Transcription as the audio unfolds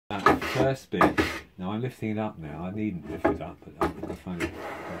first bit. Now I'm lifting it up now. I needn't lift it up, but I find it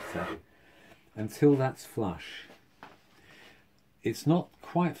better. Until that's flush. It's not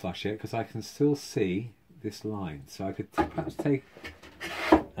quite flush yet because I can still see this line. So I could perhaps take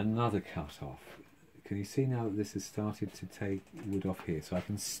another cut off. Can you see now that this has started to take wood off here? So I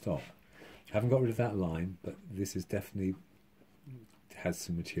can stop. I haven't got rid of that line, but this is definitely has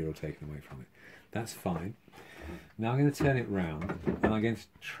some material taken away from it. That's fine. Now I'm going to turn it round and I'm going to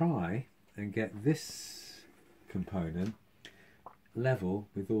try and get this component level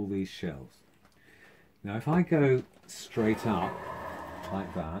with all these shelves. Now if I go straight up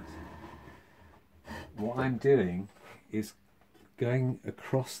like that, what I'm doing is going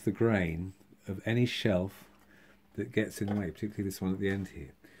across the grain of any shelf that gets in the way, particularly this one at the end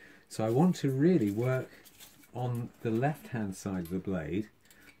here. So I want to really work on the left hand side of the blade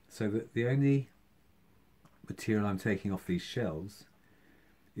so that the only material I'm taking off these shelves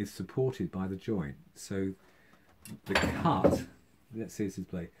is supported by the joint. So the cut, let's see, this is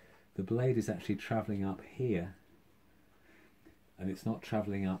blade. The blade is actually travelling up here and it's not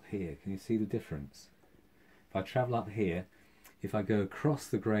travelling up here. Can you see the difference? If I travel up here, if I go across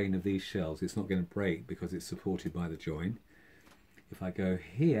the grain of these shelves, it's not going to break because it's supported by the joint. If I go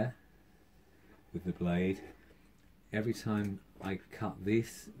here with the blade, every time I cut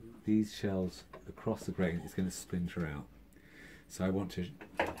these shelves across the grain, it's going to splinter out. So I want to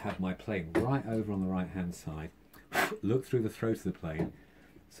have my plane right over on the right hand side, look through the throat of the plane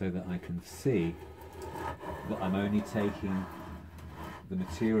so that I can see that I'm only taking the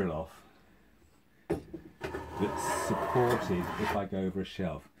material off that's supported if I go over a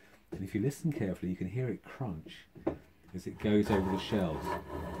shelf. And if you listen carefully, you can hear it crunch as it goes over the shelves.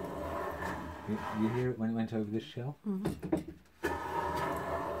 You hear it when it went over this shelf? Mm-hmm.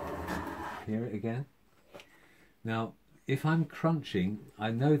 Hear it again? Now, if I'm crunching,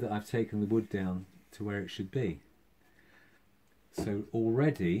 I know that I've taken the wood down to where it should be. So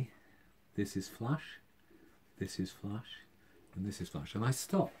already, this is flush, this is flush, and this is flush. And I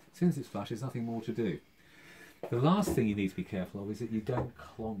stop. As soon as it's flush, there's nothing more to do. The last thing you need to be careful of is that you don't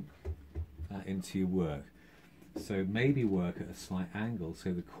clonk that into your work. So maybe work at a slight angle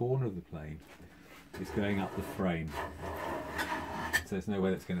so the corner of the plane is going up the frame. So there's no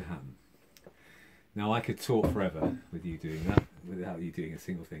way that's going to happen. Now I could talk forever with you doing that without you doing a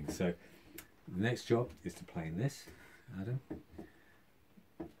single thing. So the next job is to plane this, Adam.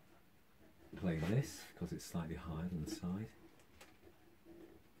 Plane this because it's slightly higher than the side.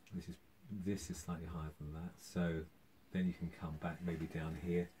 This is slightly higher than that. So then you can come back maybe down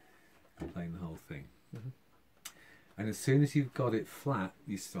here and plane the whole thing. Mm-hmm. And as soon as you've got it flat,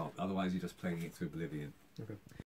 you stop. Otherwise you're just planing it to oblivion. Okay.